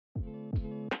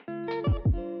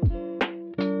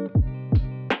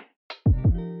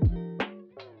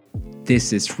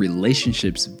This is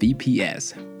Relationships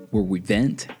VPS, where we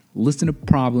vent, listen to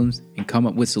problems, and come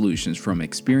up with solutions from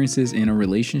experiences in our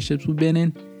relationships we've been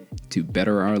in to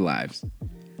better our lives.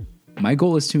 My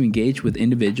goal is to engage with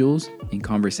individuals in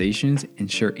conversations and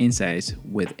share insights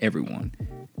with everyone.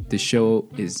 The show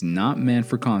is not meant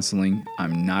for counseling.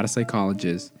 I'm not a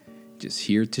psychologist, just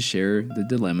here to share the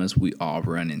dilemmas we all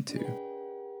run into.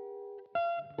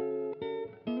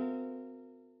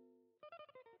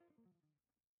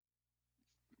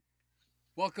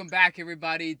 Welcome back,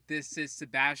 everybody. This is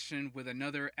Sebastian with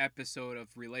another episode of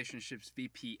Relationships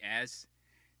VPS.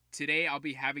 Today, I'll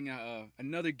be having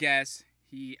another guest.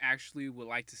 He actually would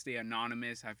like to stay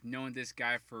anonymous. I've known this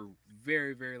guy for a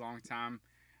very, very long time.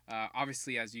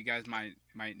 Obviously, as you guys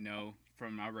might know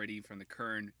from the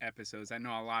current episodes, I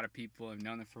know a lot of people have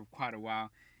known him for quite a while,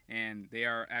 and they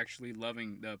are actually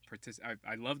loving the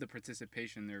I love the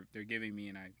participation they're giving me,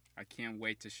 and I can't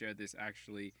wait to share this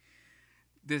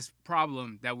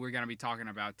problem that we're going to be talking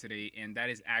about today, and that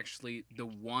is actually the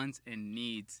wants and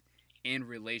needs in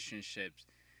relationships.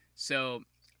 So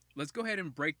let's go ahead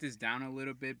and break this down a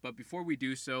little bit. But before we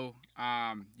do so,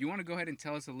 you want to go ahead and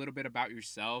tell us a little bit about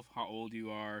yourself, how old you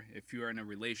are, if you are in a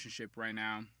relationship right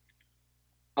now.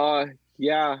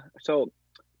 Yeah. So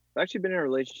I've actually been in a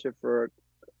relationship for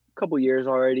a couple years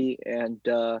already, and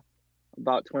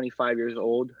about 25 years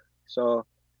old. So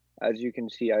as you can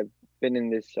see, I've been in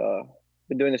this,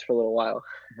 been doing this for a little while.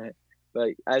 But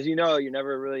as you know, you're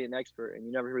never really an expert, and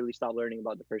you never really stop learning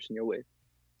about the person you're with.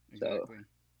 So Exactly.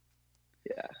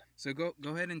 yeah. So go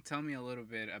ahead and tell me a little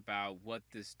bit about what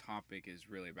this topic is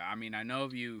really about. I mean, I know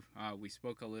you. We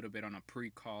spoke a little bit on a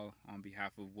pre-call on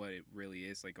behalf of what it really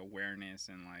is, like awareness,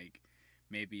 and like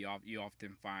maybe you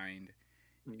often find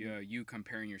Mhm. you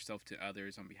comparing yourself to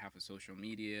others on behalf of social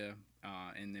media,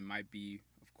 and it might be,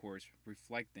 of course,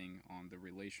 reflecting on the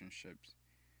relationships.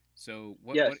 So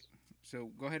Yes. what? So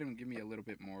go ahead and give me a little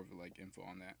bit more of like info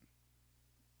on that.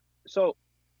 So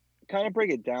kind of break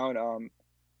it down.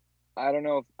 I don't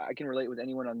know if I can relate with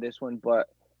anyone on this one, but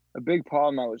a big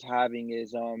problem I was having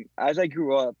is as I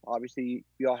grew up, obviously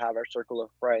we all have our circle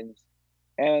of friends.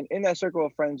 And in that circle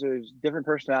of friends there's different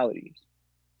personalities.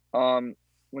 Um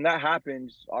when that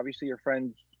happens, obviously your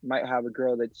friends might have a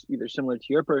girl that's either similar to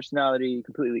your personality,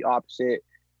 completely opposite,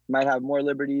 might have more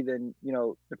liberty than,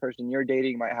 the person you're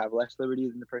dating, might have less liberty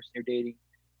than the person you're dating.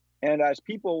 And as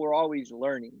people, we're always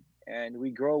learning, and we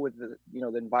grow with the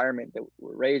environment that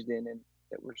we're raised in and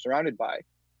that we're surrounded by.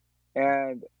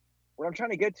 And what I'm trying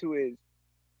to get to is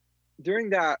during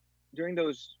that during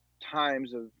those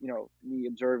times of me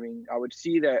observing, I would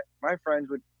see that my friends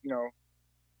would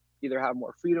either have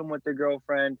more freedom with their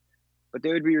girlfriend, but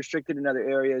they would be restricted in other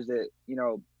areas that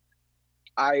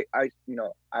I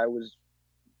was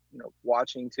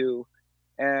watching too.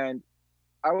 And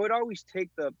I would always take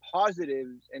the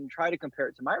positives and try to compare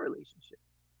it to my relationship.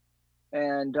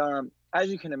 And as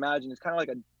you can imagine, it's kind of like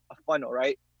a funnel,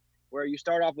 right? Where you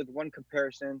start off with one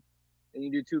comparison, then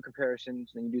you do two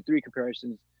comparisons, then you do three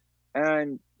comparisons,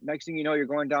 and next thing you know, you're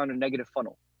going down a negative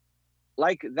funnel.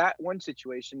 Like that one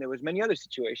situation, there was many other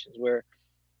situations where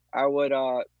I would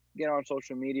get on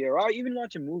social media, or I even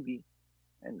watch a movie,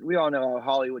 and we all know how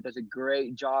Hollywood does a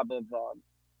great job of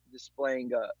displaying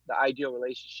the ideal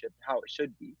relationship, how it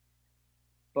should be.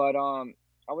 But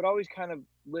I would always kind of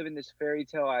live in this fairy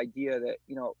tale idea that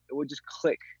it would just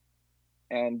click,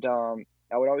 and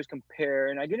I would always compare,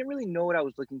 and I didn't really know what I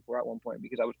was looking for at one point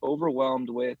because I was overwhelmed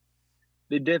with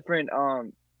the different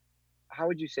how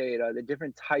would you say it, the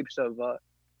different types of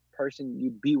person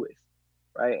you'd be with,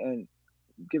 right? And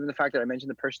given the fact that I mentioned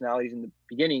the personalities in the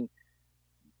beginning,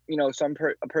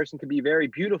 a person could be very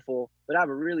beautiful but have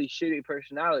a really shitty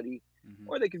personality, Mm-hmm.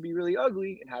 or they could be really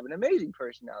ugly and have an amazing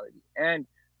personality. And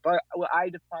by what I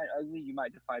define ugly, you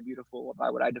might define beautiful.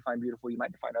 By what I define beautiful, you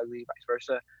might define ugly, vice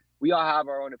versa. We all have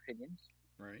our own opinions.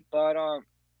 Right. But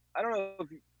I don't know if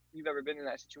you've ever been in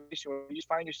that situation where you just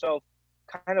find yourself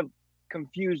kind of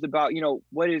confused about,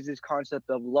 what is this concept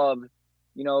of love?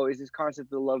 Is this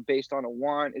concept of love based on a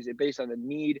want? Is it based on a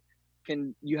need?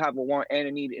 Can you have a want and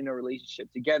a need in a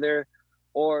relationship together?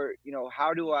 Or,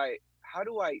 how do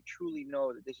I truly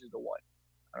know that this is the one?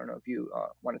 I don't know if you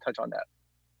want to touch on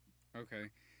Okay.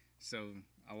 So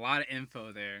a lot of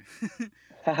info there, that.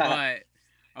 but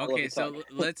I love okay. to talk.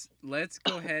 So let's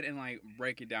go ahead and like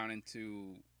break it down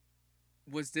into,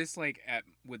 was this like at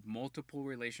with multiple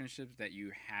relationships that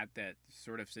you had that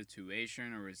sort of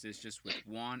situation, or is this just with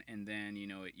one, and then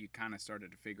you kind of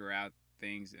started to figure out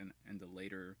things in the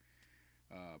later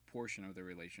portion of the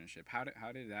relationship? How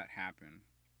did that happen?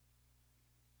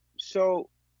 So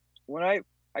when I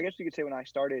guess you could say when I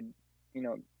started, you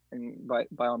know, and by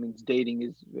all means, dating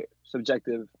is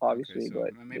subjective, Okay, obviously, so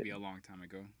but maybe a long time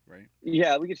ago, right?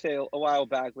 yeah, we could say a while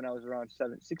back when I was around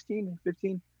 16,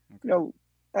 15. You Okay. know,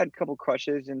 I had a couple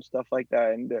crushes and stuff like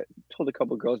that, and told a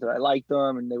couple girls that I liked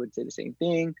them, and they would say the same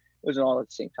thing. It wasn't all at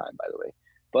the same time, by the way,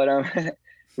 but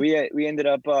we ended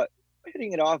up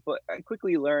hitting it off. But I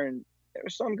quickly learned there were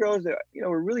some girls that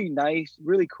were really nice,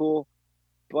 really cool,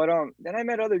 but then I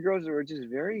met other girls that were just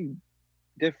very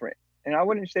different, and I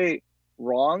wouldn't say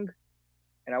wrong,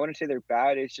 and I wouldn't say they're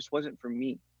bad. It just wasn't for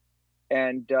me.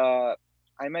 And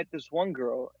I met this one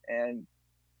girl, and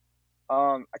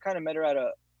I kind of met her at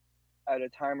a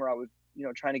time where I was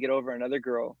trying to get over another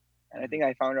girl, and I Hmm. think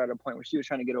I found her at a point where she was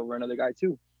trying to get over another guy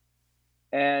too.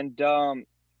 And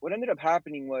what ended up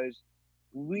happening was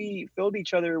we filled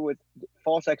each other with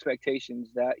false expectations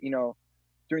that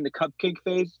during the cupcake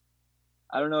phase.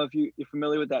 I don't know if you're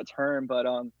familiar with that term, but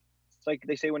it's like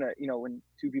they say when when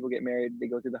two people get married, they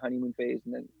go through the honeymoon phase,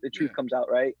 and then the truth Yeah. comes out,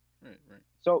 right? Right. Right.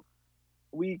 So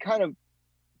we kind of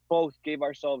both gave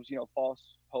ourselves, false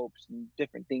hopes and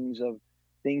different things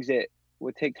that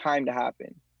would take time to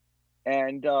happen.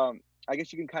 And I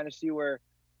guess you can kind of see where,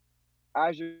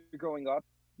 as you're growing up,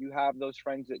 you have those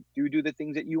friends that do the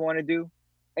things that you want to do.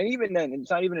 And even then,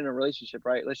 it's not even in a relationship,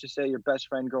 right? Let's just say your best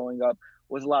friend growing up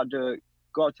was allowed to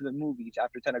go out to the movies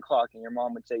after 10 o'clock, and your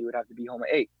mom would say you would have to be home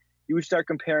at 8. You would start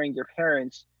comparing your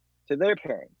parents to their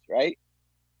parents, right?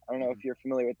 I don't know Hmm. if you're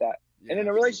familiar with that. And Yeah, in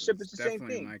a absolutely. relationship, It's it's the same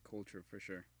definitely thing. my culture for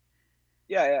sure.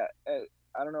 Yeah, yeah.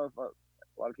 I don't know if a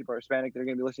lot of people are Hispanic that are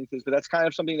going to be listening to this, but that's kind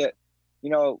of something that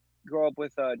grow up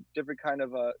with a different kind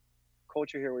of a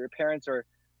culture here, where your parents are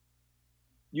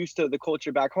used to the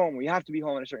culture back home, where you have to be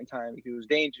home at a certain time because it was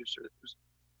dangerous or there's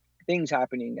things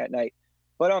happening at night.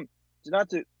 But not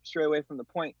to stray away from the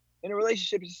point, in a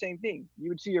relationship, it's the same thing. You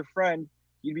would see your friend,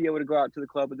 you'd be able to go out to the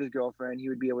club with his girlfriend. He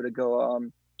would be able to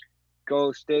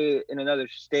go stay in another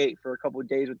state for a couple of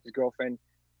days with his girlfriend,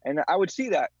 and I would see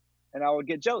that, and I would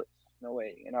get jealous in a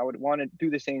way, and I would want to do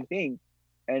the same thing,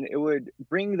 and it would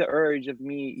bring the urge of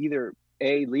me either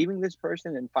a leaving this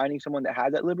person and finding someone that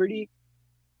had that liberty,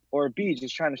 or b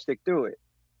just trying to stick through it.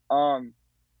 Um,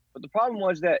 but the problem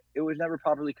was that it was never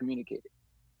properly communicated.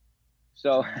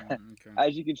 So Okay.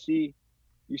 as you can see,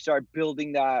 you start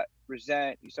building that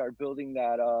resent, you start building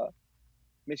that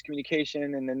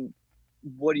miscommunication, and then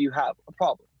what do you have? A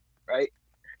problem, right?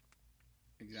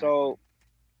 Exactly. So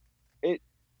it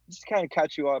just kind of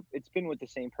catch you up. It's been with the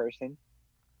same person,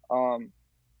 um,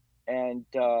 and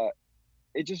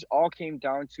it just all came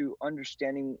down to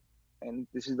understanding. And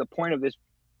this is the point of this,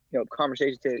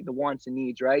 conversation today: the wants and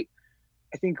needs, right?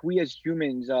 I think we as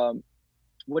humans,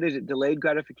 what is it? Delayed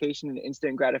gratification and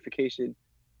instant gratification.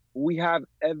 We have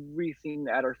everything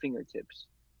at our fingertips.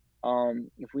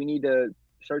 If we need to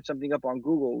search something up on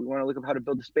Google, we want to look up how to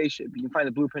build a spaceship. You can find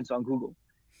the blueprints on Google.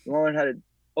 You want to learn how to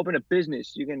open a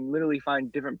business, you can literally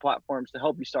find different platforms to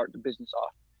help you start the business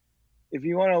off. If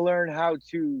you want to learn how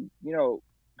to,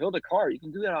 build a car, you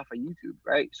can do that off of YouTube,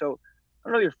 right? So I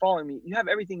don't know if you're following me. You have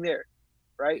everything there,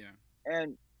 right? Yeah.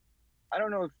 And I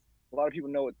don't know if a lot of people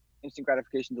know what instant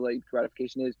gratification, delayed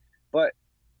gratification is, but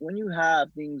when you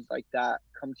have things like that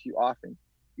come to you often,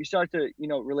 you start to,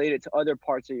 relate it to other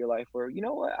parts of your life where, you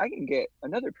know what, I can get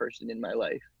another person in my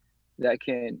life that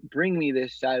can bring me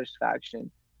this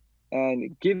satisfaction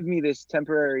and give me this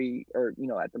temporary, or,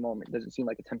 at the moment, it doesn't seem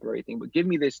like a temporary thing, but give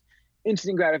me this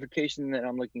instant gratification that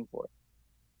I'm looking for.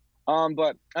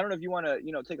 But I don't know if you want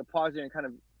to, take a pause there and kind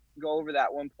of go over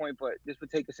that one point, but this would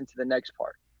take us into the next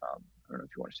part. I don't know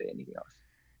if you want to say anything else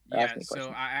or ask Yeah, any so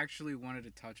questions. I actually wanted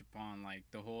to touch upon like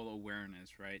the whole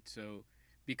awareness, right? So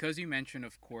because you mentioned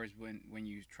of course when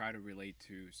you try to relate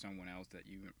to someone else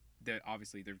that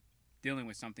obviously they're dealing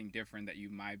with something different that you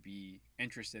might be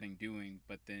interested in doing,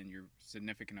 but then your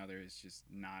significant other is just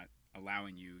not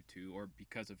allowing you to, or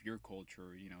because of your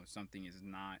culture, something is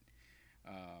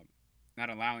uh, not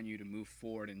allowing you to move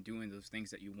forward and doing those things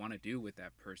that you want to do with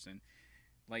that person.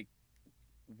 Like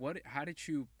how did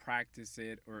you practice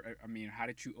it, or I mean how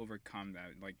did you overcome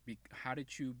that, like how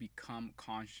did you become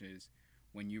conscious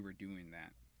when you were doing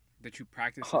that you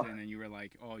practiced it Oh, and then you were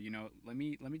like, oh, let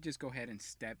me just go ahead and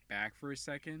step back for a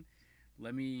second.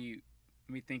 Let me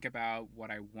think about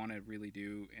what I want to really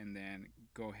do, and then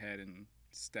go ahead and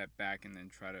step back and then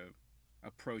try to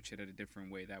approach it at a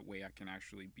different way. That way I can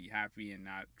actually be happy and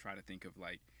not try to think of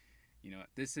like,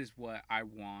 this is what I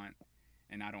want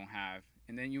and I don't have.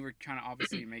 And then you were kind of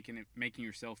obviously making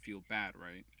yourself feel bad,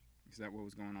 right? Is that what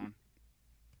was going on?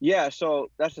 yeah. So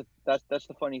that's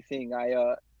the funny thing.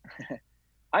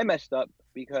 I messed up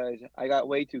because I got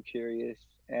way too curious,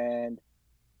 and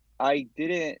I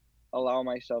didn't allow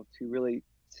myself to really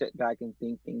sit back and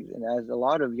think things. And as a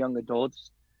lot of young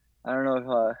adults, I don't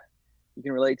know if you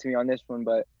can relate to me on this one,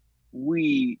 but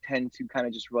we tend to kind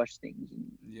of just rush things.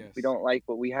 And if we Yes. don't like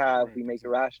what we have, Right. we make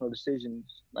Exactly. irrational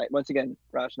decisions. Like once again,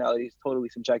 rationality is totally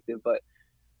subjective, but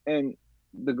in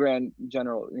the grand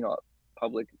general,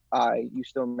 public eye, you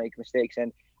still make mistakes.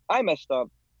 And I messed up,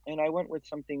 and I went with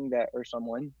something that or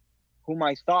someone whom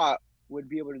I thought would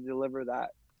be able to deliver that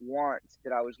want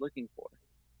that I was looking for.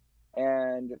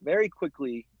 And very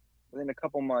quickly, within a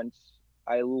couple months,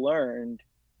 I learned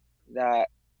that,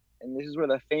 and this is where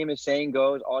the famous saying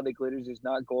goes, all that glitters is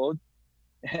not gold.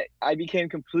 I became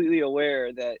completely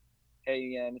aware that,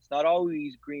 hey, man, it's not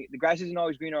always green. The grass isn't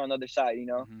always greener on the other side, you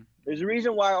know? Mm-hmm. There's a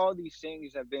reason why all these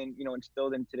things have been,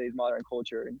 instilled in today's modern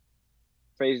culture and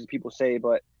phrases people say,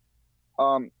 but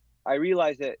um, I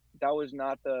realized that that was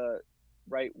not the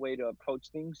right way to approach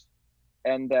things,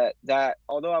 and that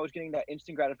although I was getting that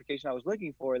instant gratification I was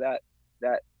looking for, that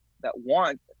that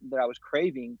want that I was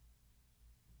craving,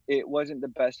 it wasn't the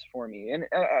best for me. And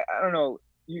I don't know,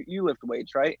 you lift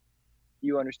weights, right?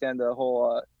 You understand the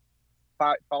whole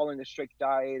following a strict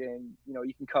diet, and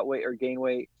you can cut weight or gain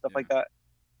weight, stuff like Yeah. that.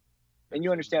 And you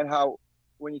Absolutely. understand how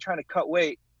when you're trying to cut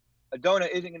weight, a donut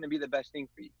isn't going to be the best thing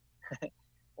for you,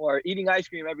 or eating ice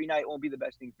cream every night won't be the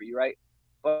best thing for you, right?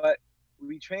 But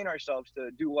we train ourselves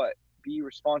to do what? Be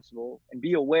responsible and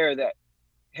be aware that,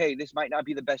 hey, this might not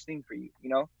be the best thing for you,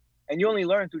 and you only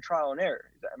learn through trial and error.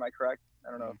 Am I correct?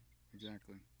 I don't know. Yeah.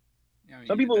 Exactly. Yeah. I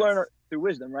Some mean people learn that's. through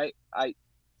wisdom, right? I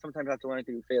sometimes have to learn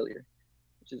through failure,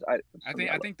 which is I something think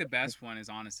I I love. think the best one is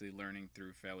honestly learning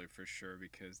through failure for sure,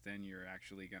 because then you're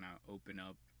actually gonna open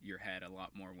up your head a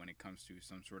lot more when it comes to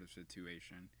some sort of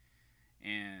situation.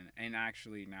 And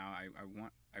actually now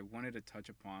I wanted to touch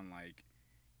upon like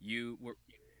you were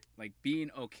like being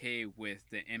okay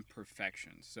with the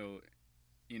imperfections. So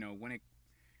when it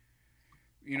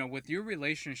with your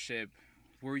relationship,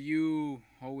 were you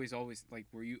always like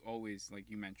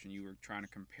you mentioned you were trying to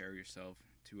compare yourself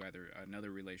to either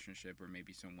another relationship or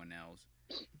maybe someone else,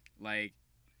 like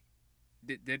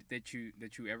did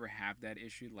you ever have that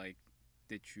issue, like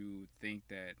did you think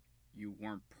that you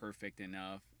weren't perfect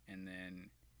enough, and then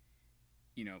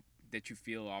you know that you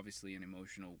feel obviously an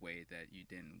emotional way that you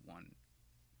didn't want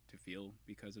to feel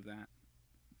because of that?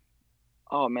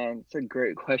 Oh man, it's a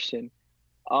great question.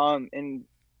 And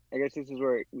I guess this is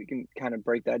where we can kind of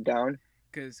break that down.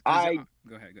 Because I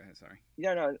go ahead, sorry.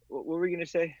 Yeah, no, what were we gonna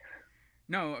say?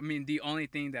 No, I mean the only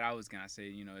thing that I was gonna say,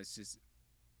 it's just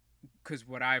because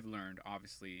what I've learned,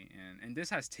 obviously, and this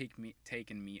has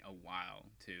taken me a while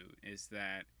too, is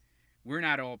that we're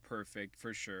not all perfect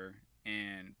for sure,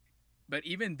 and but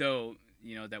even though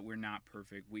that we're not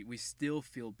perfect, we still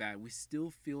feel bad. We still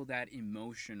feel that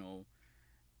emotional,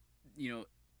 you know,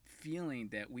 feeling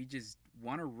that we just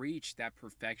want to reach that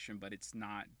perfection, but it's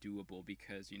not doable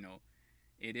because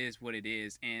it is what it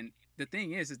is. And the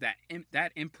thing is that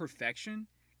that imperfection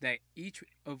that each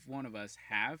of one of us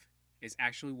have is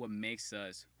actually what makes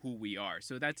us who we are.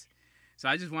 So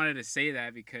I just wanted to say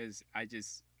that because I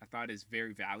thought it's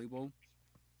very valuable.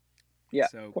 Yeah,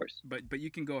 of So, course. but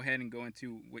you can go ahead and go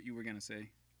into what you were gonna say.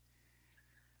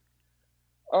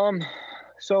 Um,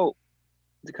 so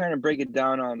to kind of break it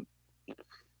down,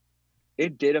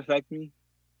 it did affect me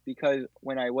because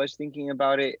when I was thinking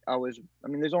about it, I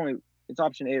mean, it's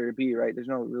option A or B, right? There's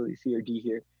no really C or D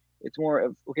here. It's more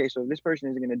of, okay, so if this person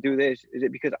isn't going to do this, is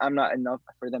it because I'm not enough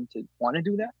for them to want to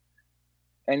do that?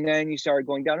 And then you start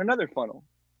going down another funnel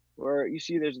where you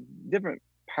see there's different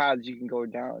paths you can go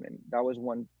down. And that was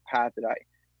one path that I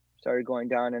started going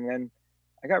down. And then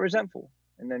I got resentful.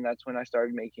 And then that's when I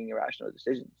started making irrational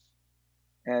decisions.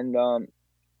 And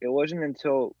it wasn't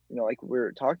until, like we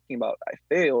were talking about, I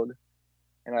failed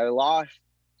and I lost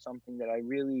something that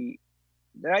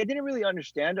I didn't really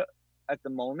understand at the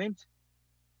moment.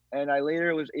 And I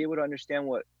later was able to understand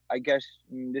what, I guess,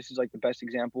 this is like the best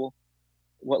example,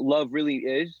 what love really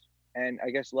is. And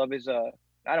I guess love is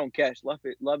I don't guess, love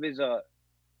is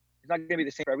it's not going to be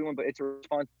the same for everyone, but it's a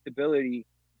responsibility.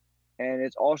 And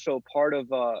it's also part of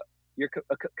you're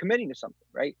committing to something,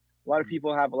 right? A lot of Mm-hmm.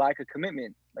 people have a lack of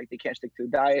commitment. Like they can't stick to a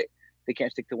diet, they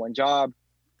can't stick to one job,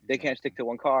 they can't Exactly. stick to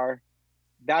one car.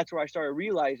 That's where I started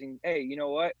realizing, hey, you know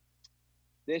what?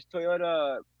 This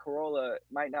Toyota Corolla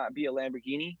might not be a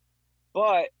Lamborghini,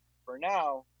 but for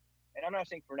now, and I'm not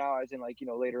saying for now as in like,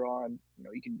 later on,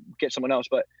 you can get someone else,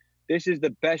 but this is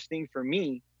the best thing for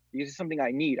me because it's something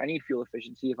I need. I need fuel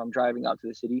efficiency if I'm driving out to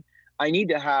the city. I need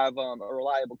to have a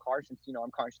reliable car since,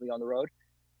 I'm constantly on the road.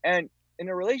 And in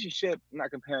a relationship, I'm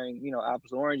not comparing,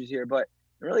 apples and oranges here, but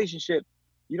in a relationship,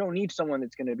 you don't need someone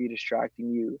that's going to be distracting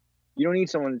you. You don't need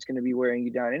someone that's going to be wearing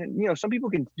you down. And some people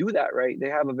can do that, right? They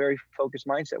have a very focused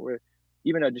mindset where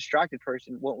even a distracted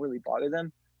person won't really bother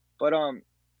them. But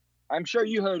I'm sure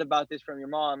you heard about this from your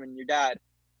mom and your dad.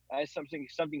 As something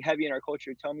heavy in our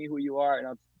culture. Tell me who you are, and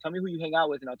I'll tell me who you hang out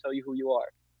with, and I'll tell you who you are.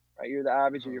 Right? You're the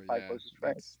average of Oh your five yeah, closest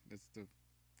friends.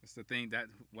 that's the thing that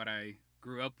what I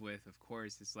grew up with. Of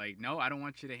course, it's like no, I don't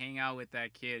want you to hang out with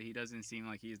that kid. He doesn't seem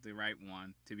like he's the right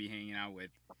one to be hanging out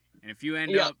with. And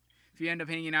Yeah, if you end up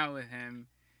hanging out with him,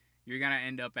 you're gonna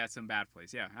end up at some bad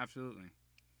place. Yeah, absolutely.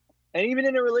 and even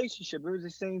in a relationship, it was the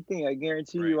same thing. I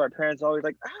guarantee you, Right. our parents always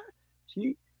like,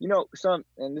 she, some,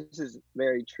 and this is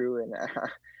very true. And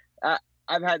I,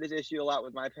 I've had this issue a lot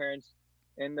with my parents.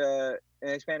 In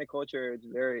Hispanic culture, it's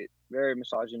very, very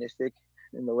misogynistic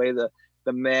in the way the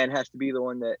man has to be the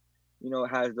one that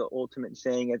has the ultimate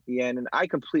saying at the end. And I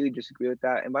completely disagree with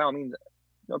that. And by all means,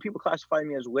 people classify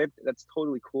me as whipped. That's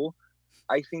totally cool.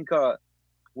 I think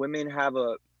women have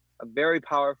a very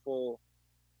powerful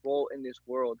role in this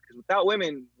world because without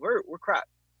women, we're crap.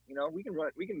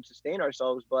 We can sustain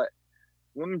ourselves, but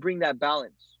women bring that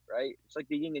balance, right? It's like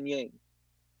the yin and yang,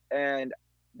 and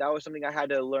that was something I had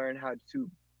to learn how to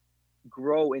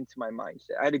grow into my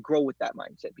mindset. I had to grow with that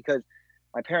mindset because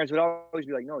my parents would always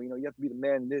be like, "No, you have to be the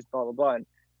man, this, blah blah blah." And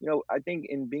I think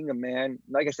in being a man,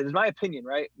 like I said, it's my opinion,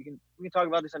 right? We can talk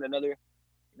about this on another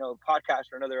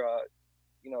podcast or another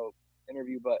you know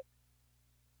interview, but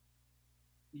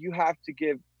you have to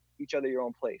give each other your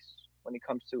own place when it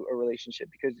comes to a relationship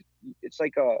because it's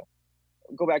like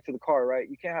go back to the car, right?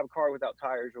 You can't have a car without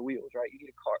tires or wheels, right? You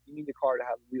need the car to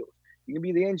have wheels. You can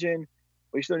be the engine,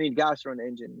 but you still need gas to run the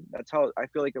engine. That's how I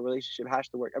feel like a relationship has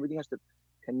to work. Everything has to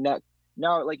connect.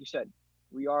 Now, like you said,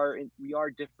 we are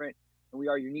different and we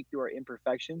are unique through our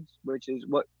imperfections, which is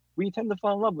what we tend to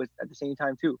fall in love with at the same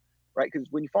time too, right? Because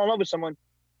when you fall in love with someone,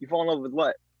 you fall in love with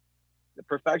what? The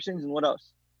perfections and what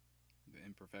else? The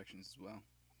imperfections as well.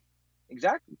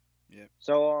 Exactly. Yep.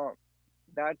 So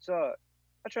that's not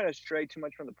trying to stray too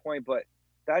much from the point, but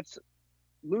that's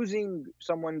losing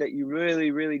someone that you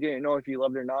really, really didn't know if you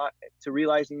loved or not to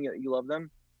realizing that you love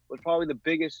them was probably the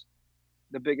biggest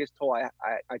toll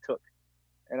I took.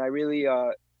 And I really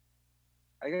I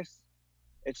guess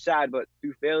it's sad, but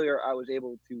through failure I was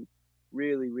able to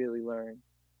really, really learn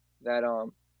that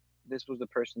this was the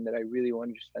person that I really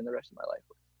wanted to spend the rest of my life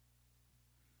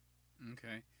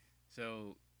Okay.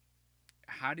 So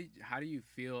how do you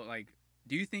feel like?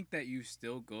 Do you think that you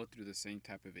still go through the same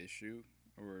type of issue,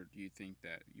 or do you think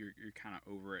that you're kind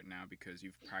of over it now because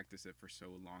you've practiced it for so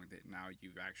long that now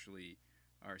you've actually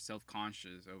are self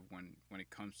conscious of when it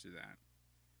comes to that?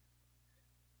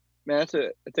 Man,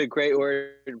 that's a great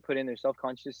word to put in there,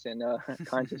 self-conscious and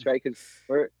conscious, right? Because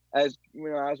we're as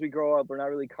we grow up, we're not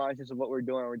really conscious of what we're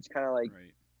doing. We're just kind of like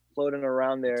Right. floating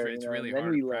around there, It's really and then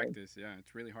hard to we learn. practice. Yeah,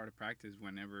 it's really hard to practice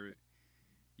whenever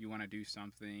you want to do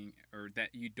something or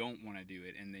that you don't want to do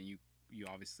it, and then you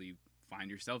obviously find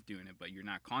yourself doing it, but you're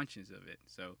not conscious of it.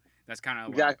 So that's kind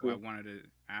of why I Exactly, wanted to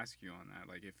ask you on that.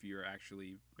 Like if you're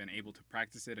actually been able to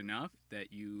practice it enough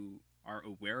that you are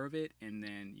aware of it, and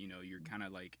then you're kind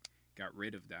of like got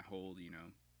rid of that whole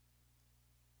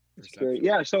insecurity. perception.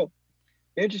 Yeah, so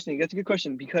interesting. That's a good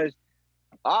question because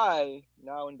I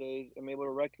nowadays am able to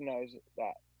recognize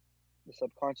that the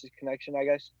subconscious connection. I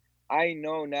guess I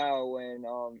know now when,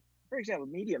 for example,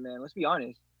 media, man. Let's be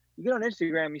honest. You get on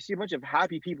Instagram, you see a bunch of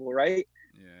happy people, right?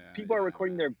 Yeah, People are yeah,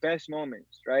 recording man. their best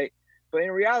moments, right? But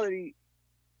in reality,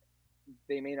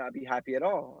 they may not be happy at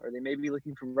all, or they may be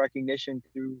looking for recognition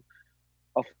through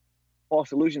a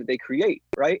false illusion that they create,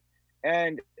 right?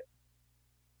 And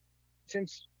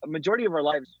since a majority of our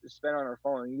lives is spent on our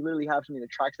phone, you literally have something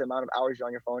that tracks the amount of hours you're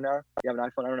on your phone now. You have an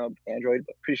iPhone, I don't know Android,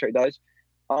 but pretty sure it does.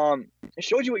 It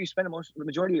shows you what you spend the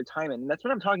majority of your time in. And that's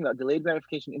what I'm talking about: delayed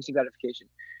gratification, instant gratification.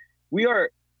 We are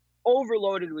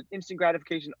overloaded with instant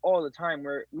gratification all the time,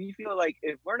 where we feel like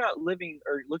if we're not living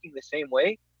or looking the same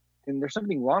way, then there's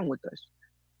something wrong with us.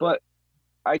 But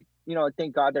I,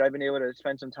 thank God that I've been able to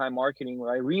spend some time marketing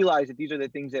where I realize that these are the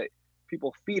things that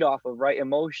people feed off of, right?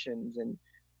 Emotions, and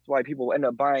that's why people end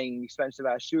up buying expensive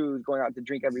ass shoes, going out to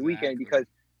drink every weekend Exactly. because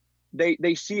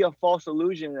they see a false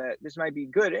illusion that this might be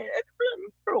good. And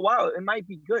for a while, it might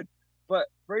be good, but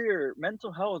for your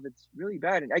mental health, it's really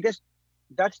bad. And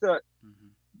that's the Hmm.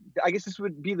 I guess this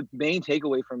would be the main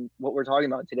takeaway from what we're talking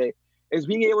about today is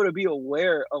being able to be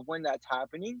aware of when that's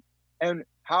happening and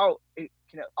how it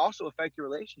can also affect your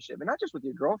relationship and not just with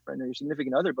your girlfriend or your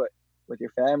significant other, but with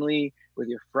your family, with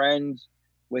your friends,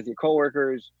 with your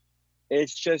coworkers.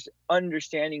 It's just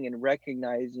understanding and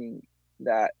recognizing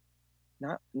that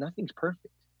nothing's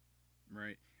perfect.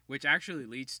 Right. Which actually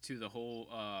leads to the whole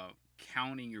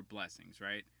counting your blessings,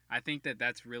 right? I think that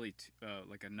that's really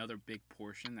like another big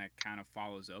portion that kind of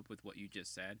follows up with what you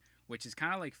just said, which is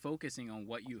kind of like focusing on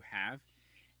what you have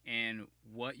and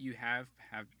what you have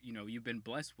you've been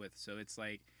blessed with. So it's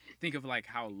like, think of like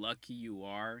how lucky you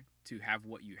are to have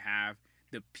what you have,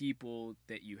 the people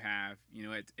that you have.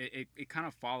 It kind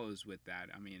of follows with that.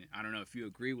 I mean, I don't know if you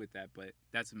agree with that, but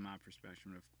that's my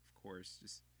perspective, of course.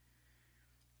 Just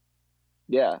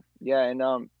Yeah, yeah,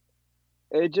 and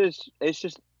it's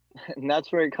just, and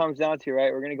that's where it comes down to,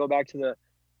 right? We're gonna go back to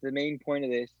the main point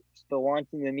of this. It's the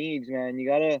wants and the needs, man.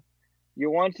 Your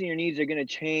wants and your needs are gonna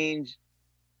change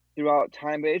throughout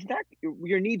time, but it's not,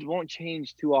 your needs won't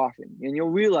change too often, and you'll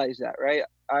realize that, right?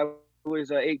 I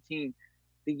was 18,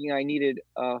 thinking I needed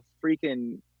a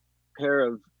freaking pair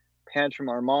of pants from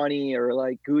Armani or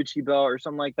like Gucci belt or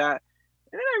something like that,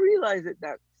 and then I realized that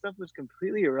that stuff was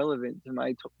completely irrelevant to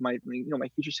my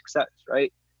future success,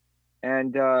 right?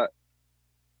 And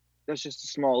that's just a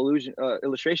small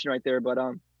illustration right there, but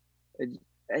it's,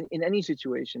 in any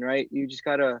situation, right? You just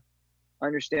gotta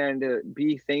understand to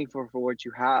be thankful for what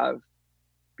you have,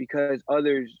 because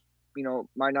others,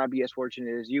 might not be as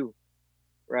fortunate as you,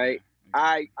 yeah, right?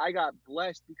 I exactly. I got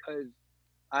blessed because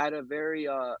I had a very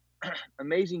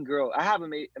amazing girl. I have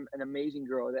an amazing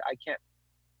girl that I can't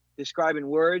describe in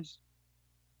words.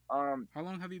 How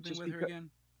long have you been Just with her because, again?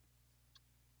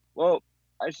 well,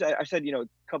 I said a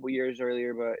couple years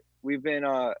earlier, but we've been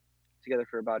together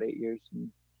for about 8 years. And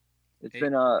it's Eight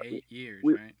been eight years,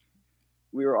 we right?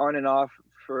 we were on and off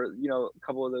for a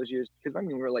couple of those years, because I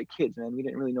mean we were like kids, man. We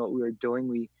didn't really know what we were doing.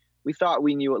 We thought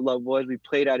we knew what love was. We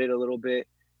played at it a little bit.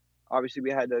 Obviously,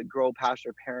 we had to grow past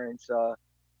our parents'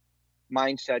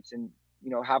 mindsets, and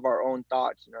have our own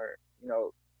thoughts, and our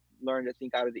learn to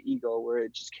think out of the ego, where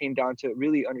it just came down to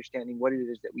really understanding what it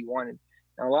is that we wanted.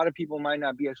 Now, a lot of people might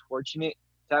not be as fortunate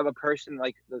to have a person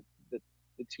like the, the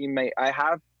teammate I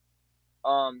have.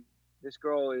 um this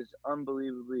girl is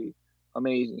unbelievably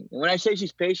amazing, and when I say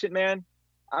she's patient, man,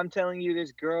 I'm telling you,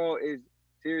 this girl is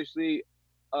seriously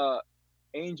uh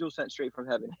angel sent straight from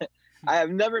heaven. I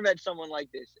have never met someone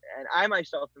like this, and I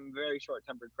myself am a very short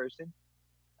tempered person.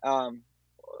 um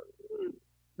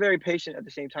Very patient at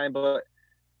the same time, but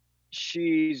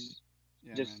she's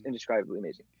Yeah, just man. indescribably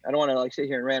amazing. I don't want to like sit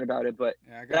here and rant about it, but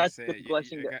Yeah, I gotta that's say the it.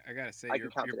 blessing that I gotta say I can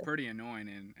count you're today. pretty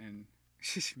annoying, and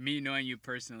me knowing you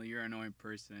personally, you're an annoying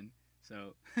person.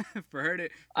 So for her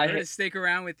I to stick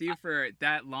around with you for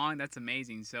that long, that's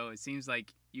amazing. So it seems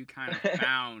like you kind of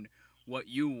found what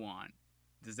you want.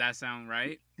 Does that sound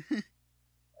right?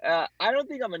 I don't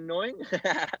think I'm annoying,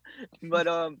 but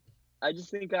I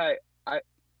just think I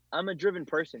I'm a driven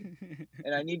person,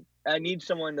 and I need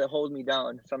someone to hold me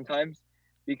down sometimes,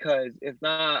 because if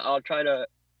not, I'll try to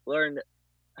learn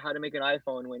how to make an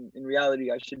iPhone when in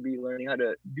reality I should be learning how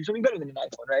to do something better than an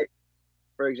iPhone, right?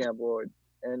 For example,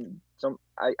 and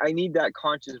I need that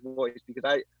conscious voice, because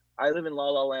I live in La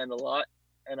La Land a lot,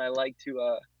 and I like to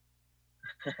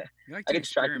You like I to get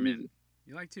distracted experiment. easy.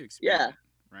 You like to Yeah, experiment,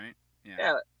 right? Yeah.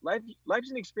 yeah.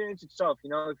 Life's an experience itself.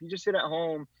 If you just sit at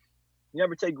home, you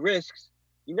never take risks,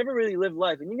 you never really live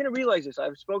life, and you're gonna realize this.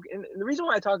 I've spoken, and the reason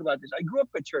why I talk about this, I grew up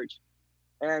at church,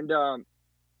 and on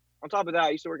top of that, I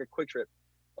used to work at Quick Trip.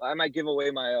 I might give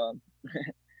away my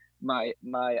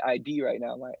my ID right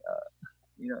now.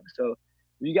 So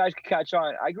you guys could catch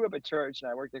on. I grew up at church,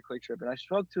 and I worked at Quick Trip, and I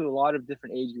spoke to a lot of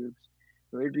different age groups.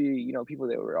 There would be people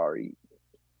that were already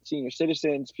senior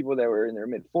citizens, people that were in their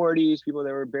mid 40s, people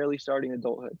that were barely starting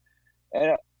adulthood,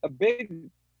 and a big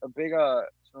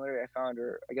similarity I found,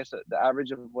 or I guess the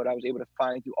average of what I was able to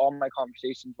find through all my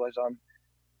conversations was,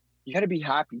 you got to be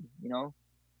happy,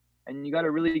 and you got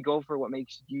to really go for what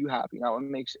makes you happy, not what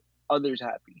makes others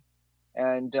happy.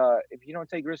 And if you don't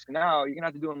take risks now, you're gonna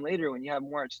have to do them later when you have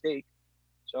more at stake.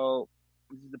 So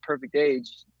this is the perfect age.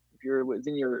 If you're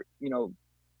within your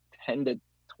 10 to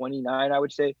 29, I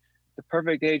would say the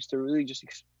perfect age to really just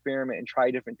experiment and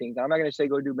try different things. I'm not gonna say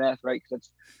go do math, right? Because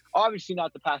that's obviously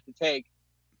not the path to take.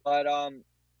 But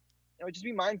just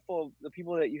be mindful of the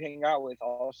people that you hang out with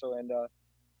also, and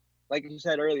like you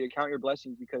said earlier, count your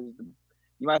blessings, because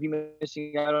you might be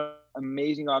missing out on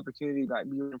amazing opportunities might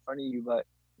be in front of you, but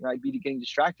you might be getting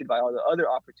distracted by all the other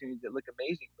opportunities that look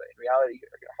amazing, but in reality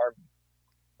are going to harm you,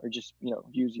 or just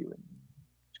use you and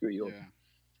screw you over.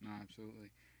 Yeah. No, absolutely.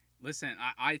 Listen,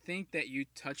 I think that you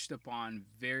touched upon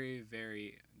very,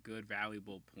 very good,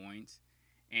 valuable points,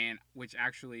 and which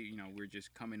actually, we're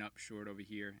just coming up short over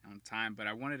here on time. But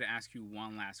I wanted to ask you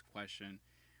one last question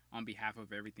on behalf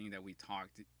of everything that we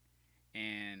talked.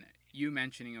 And you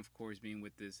mentioning, of course, being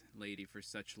with this lady for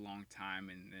such a long time,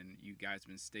 and you guys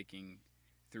been sticking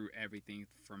through everything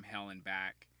from hell and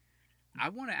back. I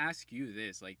want to ask you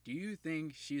this: like, do you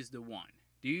think she's the one?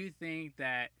 Do you think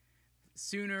that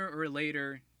sooner or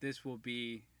later this will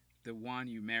be the one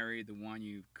you marry, the one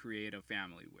you create a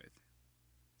family with?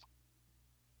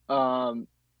 Um,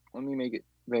 Let me make it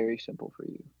very simple for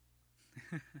you.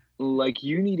 Like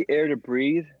you need air to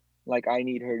breathe, like I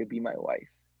need her to be my wife.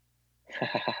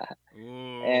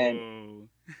 And Oh,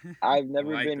 I've I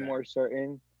never like been that. more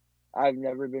certain. I've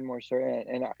never been more certain.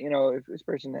 And you know, if this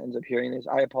person ends up hearing this,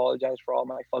 I apologize for all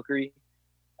my fuckery.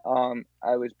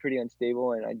 I was pretty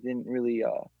unstable, and I didn't really.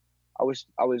 I was.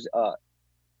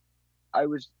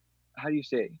 How do you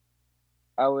say?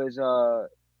 I was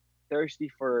thirsty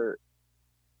for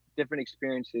different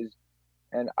experiences,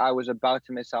 and I was about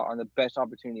to miss out on the best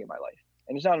opportunity of my life.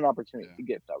 And it's not an opportunity; Yeah. it's a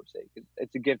gift. I would say 'cause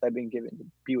it's a gift I've been given to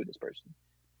be with this person.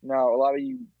 Now, a lot of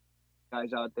you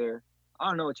guys out there, I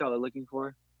don't know what y'all are looking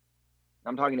for.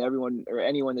 I'm talking to everyone or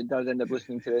anyone that does end up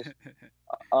listening to this.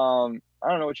 I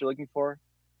don't know what you're looking for.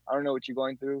 I don't know what you're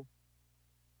going through,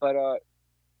 but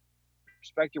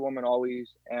respect your woman always,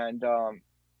 and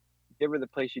give her the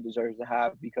place she deserves to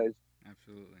have because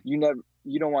Absolutely. you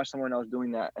don't want someone else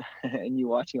doing that and you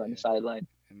watching on the Yeah. sideline.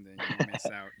 And then you miss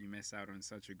out. You miss out on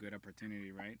such a good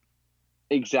opportunity, right?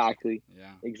 Exactly,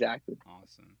 Yeah. exactly.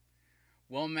 Awesome.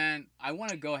 Well, man, I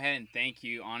want to go ahead and thank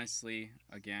you, honestly,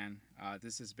 again.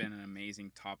 This has been an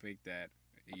amazing topic that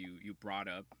you brought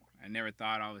up. I never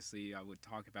thought, obviously, I would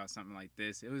talk about something like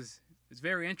this. It's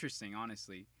very interesting,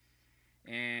 honestly.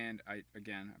 And I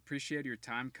again appreciate your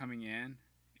time coming in,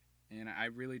 and I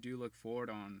really do look forward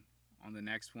on the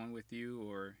next one with you,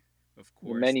 or of The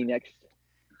course, many next.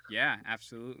 yeah,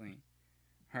 absolutely.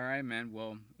 All right, man.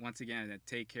 Well, once again,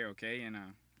 take care, okay? And I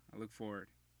look forward.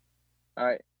 All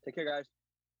right, take care, guys.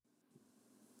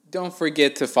 Don't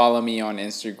forget to follow me on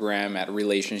Instagram at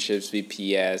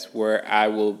RelationshipsVPS, where I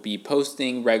will be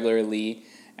posting regularly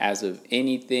as of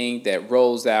anything that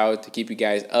rolls out to keep you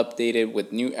guys updated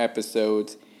with new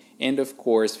episodes. And of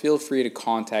course, feel free to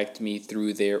contact me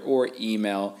through there or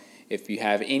email if you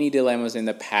have any dilemmas in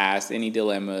the past, any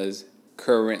dilemmas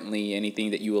currently,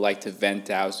 anything that you would like to vent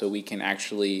out so we can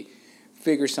actually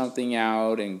figure something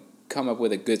out and come up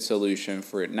with a good solution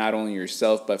for not only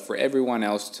yourself but for everyone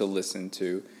else to listen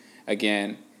to.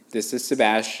 Again, this is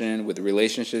Sebastian with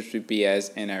Relationships with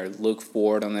BS, and I look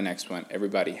forward on the next one.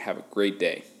 Everybody, have a great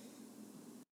day.